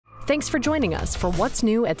Thanks for joining us for What's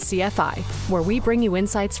New at CFI, where we bring you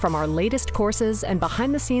insights from our latest courses and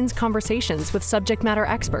behind-the-scenes conversations with subject matter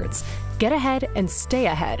experts. Get ahead and stay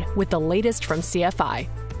ahead with the latest from CFI.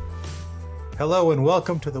 Hello and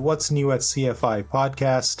welcome to the What's New at CFI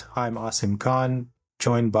podcast. I'm Asim Khan,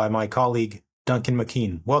 joined by my colleague, Duncan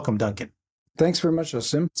McKeen. Welcome, Duncan. Thanks very much,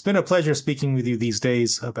 Asim. It's been a pleasure speaking with you these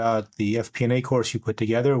days about the FP&A course you put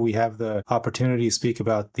together. We have the opportunity to speak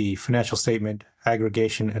about the financial statement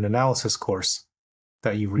aggregation and analysis course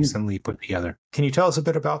that you recently put together. Can you tell us a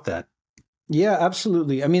bit about that? Yeah,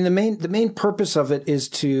 absolutely. I mean, the main purpose of it is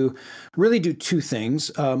to really do two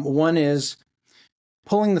things. One is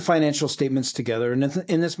pulling the financial statements together. And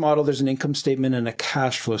in this model, there's an income statement and a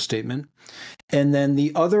cash flow statement. And then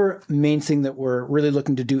the other main thing that we're really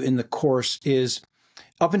looking to do in the course is,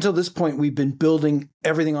 up until this point, we've been building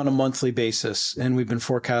everything on a monthly basis, and we've been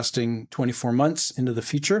forecasting 24 months into the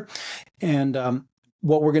future. And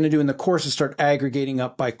what we're going to do in the course is start aggregating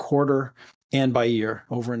up by quarter and by year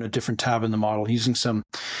over in a different tab in the model, using some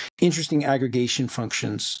interesting aggregation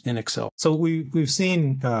functions in Excel. So we've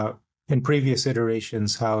seen in previous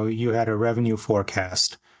iterations how you had a revenue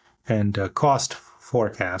forecast and a cost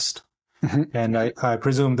forecast. Mm-hmm. And I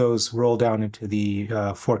presume those roll down into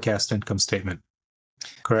the forecast income statement,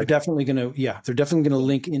 correct? They're definitely going to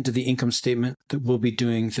link into the income statement that we'll be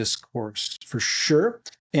doing this course for sure.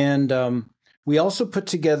 And we also put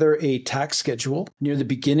together a tax schedule near the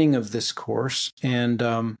beginning of this course. And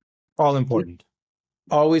all important.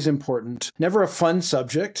 Always important. Never a fun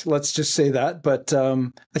subject, let's just say that. But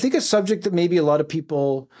I think a subject that maybe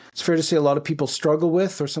it's fair to say a lot of people struggle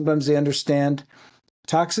with, or sometimes they understand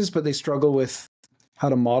taxes, but they struggle with how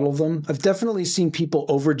to model them. I've definitely seen people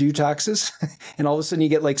overdo taxes, and all of a sudden you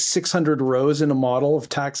get like 600 rows in a model of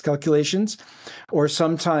tax calculations. Or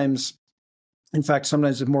sometimes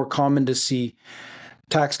it's more common to see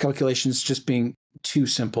tax calculations just being too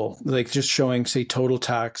simple, like just showing, say, total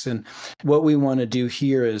tax. And what we want to do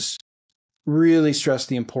here is really stress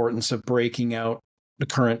the importance of breaking out the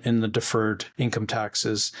current and the deferred income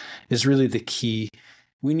taxes is really the key.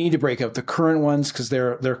 We need to break out the current ones because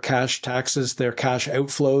they're cash taxes, they're cash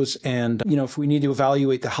outflows. And, if we need to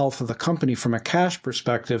evaluate the health of the company from a cash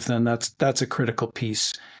perspective, then that's a critical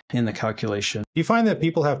piece in the calculation. Do you find that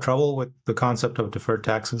people have trouble with the concept of deferred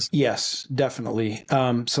taxes? Yes, definitely.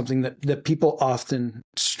 Something that people often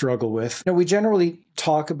struggle with. We generally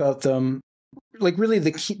talk about them. Like really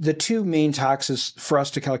the two main taxes for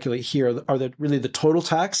us to calculate here are really the total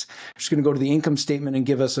tax, which is going to go to the income statement and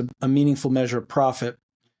give us a meaningful measure of profit,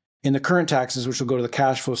 and the current taxes, which will go to the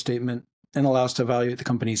cash flow statement and allow us to evaluate the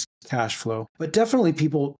company's cash flow. But definitely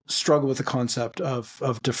people struggle with the concept of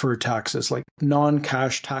deferred taxes. Like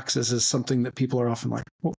non-cash taxes is something that people are often like,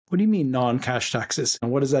 what do you mean non-cash taxes?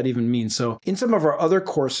 And what does that even mean? So in some of our other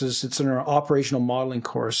courses, it's in our operational modeling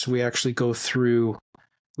course, we actually go through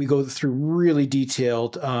really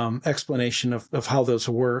detailed explanation of how those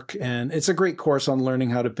work. And it's a great course on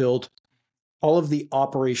learning how to build all of the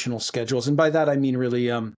operational schedules. And by that, I mean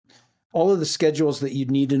really all of the schedules that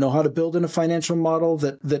you'd need to know how to build in a financial model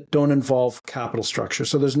that don't involve capital structure.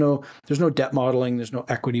 So there's no debt modeling, there's no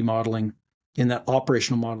equity modeling in that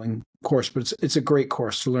operational modeling course, but it's a great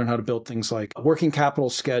course to learn how to build things like a working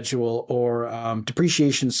capital schedule or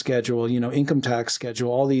depreciation schedule, income tax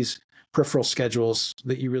schedule, all these peripheral schedules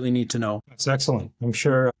that you really need to know. That's excellent. I'm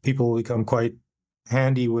sure people will become quite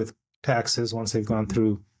handy with taxes once they've gone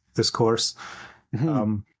through this course.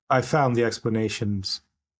 Mm-hmm. I found the explanations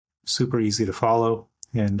super easy to follow,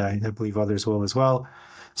 and I believe others will as well.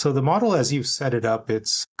 So the model, as you've set it up, it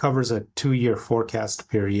covers a 2-year forecast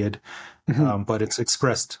period, mm-hmm. But it's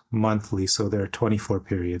expressed monthly, so there are 24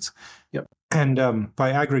 periods. Yep. And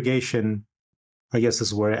by aggregation, I guess this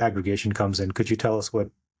is where aggregation comes in. Could you tell us what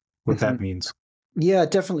mm-hmm. that means? Yeah,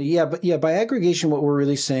 definitely. Yeah, but by aggregation, what we're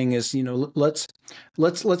really saying is, let's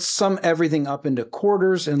sum everything up into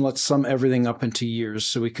quarters and let's sum everything up into years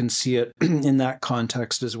so we can see it in that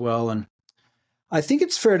context as well. And I think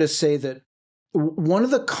it's fair to say that one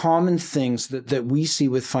of the common things that we see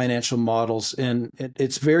with financial models, and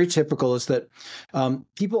it's very typical, is that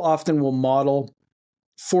people often will model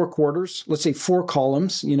 4 quarters, let's say 4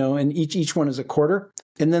 columns, and each one is a quarter,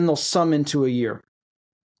 and then they'll sum into a year.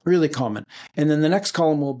 Really common. And then the next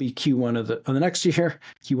column will be Q1 of the next year,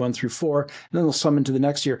 Q1 through 4, and then they'll sum into the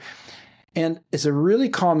next year. And it's a really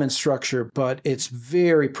common structure, but it's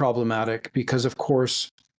very problematic because, of course,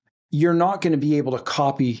 you're not going to be able to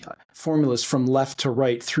copy formulas from left to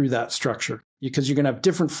right through that structure because you're going to have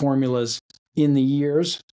different formulas in the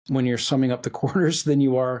years when you're summing up the quarters than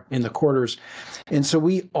you are in the quarters. And so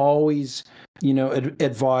we always,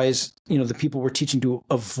 advise, the people we're teaching to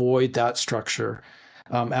avoid that structure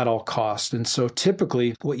at all costs. And so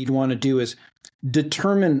typically what you'd want to do is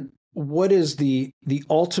determine what is the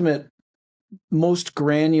ultimate most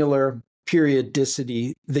granular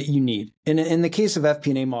periodicity that you need. And in the case of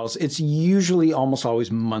FP&A models, it's usually almost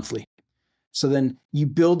always monthly. So then you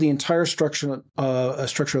build the entire structure of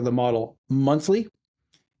the model monthly,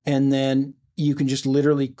 and then you can just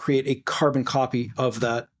literally create a carbon copy of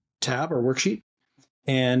that tab or worksheet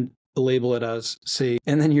and label it as, say,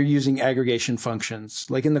 and then you're using aggregation functions.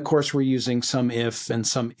 Like in the course, we're using some if and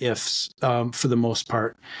some ifs for the most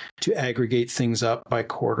part to aggregate things up by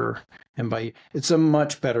quarter and by, it's a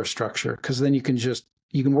much better structure because then you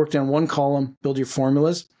can work down one column, build your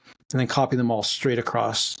formulas, and then copy them all straight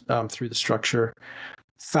across through the structure.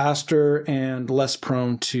 Faster and less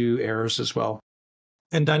prone to errors as well.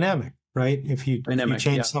 And dynamic, right? If you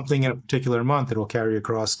change something in a particular month, it will carry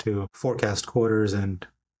across to forecast quarters and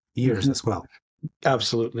years as well.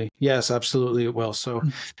 Absolutely. Yes, absolutely it will. So,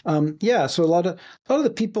 so a lot of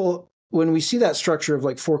the people, when we see that structure of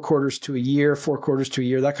like 4 quarters to a year,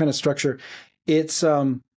 that kind of structure, it's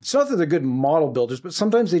not that they're good model builders, but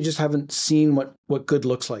sometimes they just haven't seen what good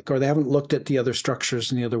looks like, or they haven't looked at the other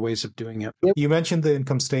structures and the other ways of doing it. You mentioned the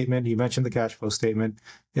income statement, you mentioned the cash flow statement.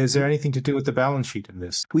 Is there anything to do with the balance sheet in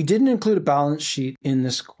this? We didn't include a balance sheet in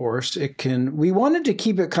this course. We wanted to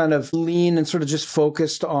keep it kind of lean and sort of just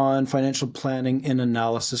focused on financial planning and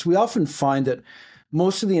analysis. We often find that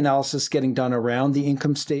most of the analysis getting done around the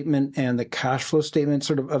income statement and the cash flow statement,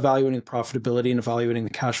 sort of evaluating the profitability and evaluating the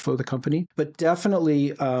cash flow of the company. But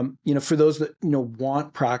definitely, for those that,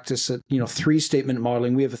 want practice at, 3-statement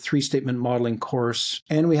modeling, we have a 3-statement modeling course,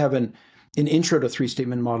 and we have an intro to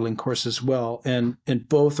 3-statement modeling course as well. And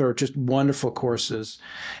both are just wonderful courses.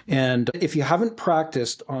 And if you haven't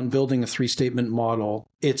practiced on building a 3-statement model,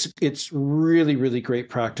 it's really, really great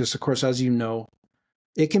practice. Of course, as you know,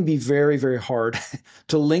 it can be very, very hard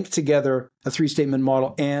to link together a 3-statement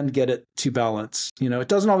model and get it to balance. It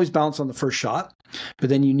doesn't always balance on the first shot, but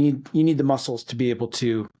then you need the muscles to be able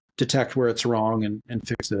to detect where it's wrong and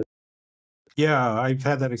fix it. Yeah, I've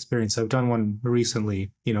had that experience. I've done one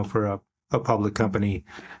recently, for a public company,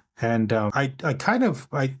 and I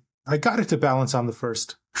got it to balance on the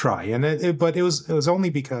first try, and but it was only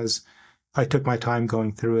because I took my time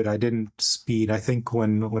going through it. I didn't speed. I think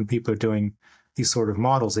when people are doing these sort of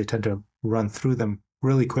models, they tend to run through them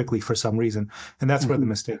really quickly for some reason. And that's where the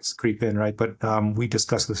mistakes creep in, right? But we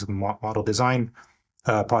discussed this in the model design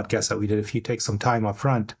podcast that we did. If you take some time up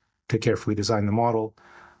front to carefully design the model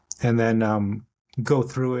and then go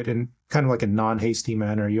through it in kind of like a non-hasty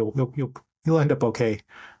manner, you'll end up okay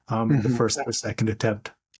the first or second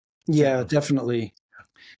attempt. Yeah, definitely.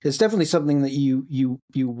 It's definitely something that you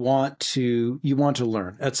want to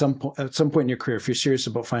learn at some point in your career. If you're serious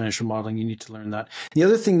about financial modeling, you need to learn that. The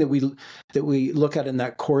other thing that we look at in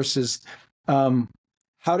that course is how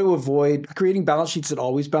to avoid creating balance sheets that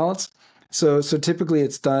always balance. So typically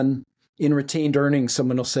it's done in retained earnings.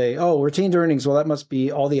 Someone will say, "Oh, retained earnings. Well, that must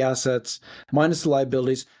be all the assets minus the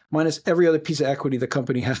liabilities minus every other piece of equity the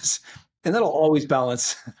company has, and that'll always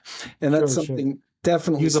balance." And that's something.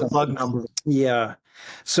 Definitely use a plug number. Yeah.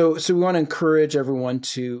 So we want to encourage everyone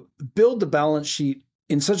to build the balance sheet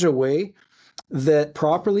in such a way that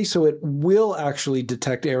properly, so it will actually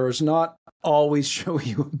detect errors, not always show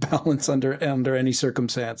you a balance under any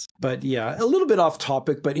circumstance. But yeah, a little bit off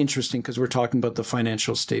topic, but interesting because we're talking about the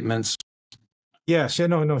financial statements. Yeah,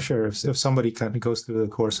 sure. If somebody kind of goes through the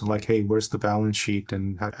course and like, hey, where's the balance sheet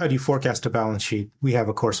and how do you forecast a balance sheet? We have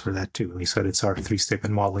a course for that too. We said it's our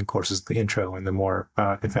 3-statement modeling course is the intro and the more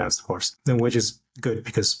advanced course, which is good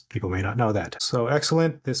because people may not know that. So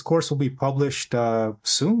excellent. This course will be published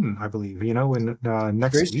soon, I believe, in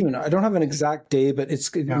next Very week. Soon. I don't have an exact day, but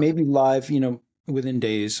it may be live, within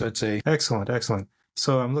days, I'd say. Excellent.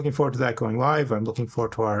 So I'm looking forward to that going live. I'm looking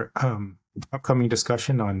forward to our upcoming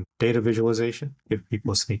discussion on data visualization, give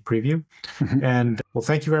people a sneak preview. And well,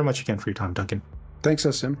 thank you very much again for your time, Duncan. Thanks,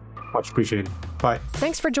 Asim. Much appreciated. Bye.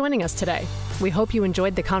 Thanks for joining us today. We hope you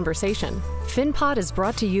enjoyed the conversation. FinPod is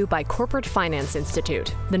brought to you by Corporate Finance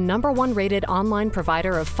Institute, the #1 rated online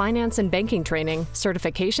provider of finance and banking training,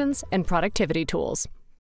 certifications, and productivity tools.